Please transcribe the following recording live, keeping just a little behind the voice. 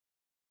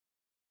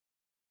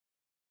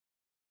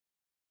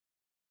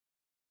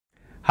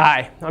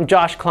Hi, I'm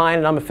Josh Klein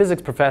and I'm a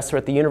physics professor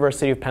at the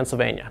University of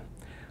Pennsylvania.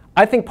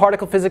 I think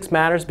particle physics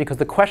matters because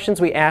the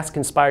questions we ask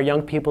inspire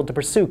young people to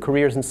pursue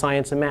careers in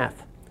science and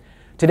math.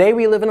 Today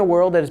we live in a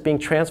world that is being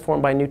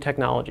transformed by new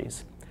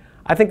technologies.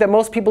 I think that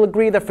most people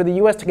agree that for the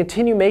US to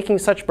continue making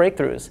such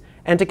breakthroughs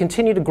and to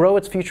continue to grow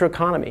its future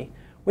economy,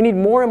 we need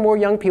more and more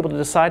young people to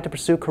decide to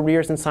pursue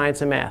careers in science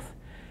and math.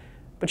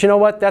 But you know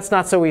what? That's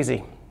not so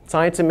easy.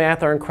 Science and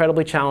math are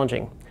incredibly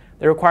challenging.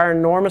 They require an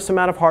enormous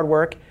amount of hard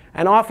work,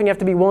 and often you have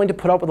to be willing to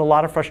put up with a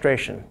lot of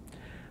frustration.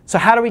 So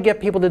how do we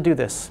get people to do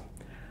this?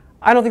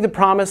 I don't think the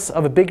promise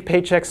of a big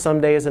paycheck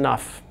someday is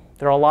enough.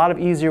 There are a lot of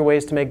easier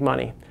ways to make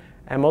money,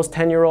 and most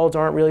 10-year-olds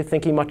aren't really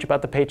thinking much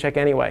about the paycheck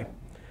anyway.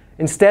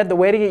 Instead, the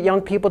way to get young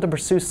people to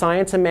pursue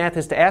science and math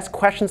is to ask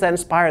questions that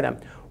inspire them.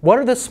 What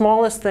are the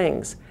smallest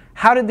things?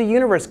 How did the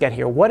universe get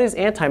here? What is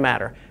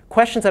antimatter?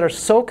 Questions that are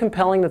so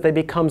compelling that they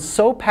become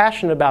so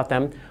passionate about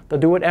them, they'll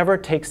do whatever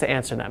it takes to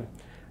answer them.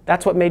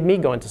 That's what made me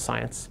go into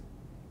science.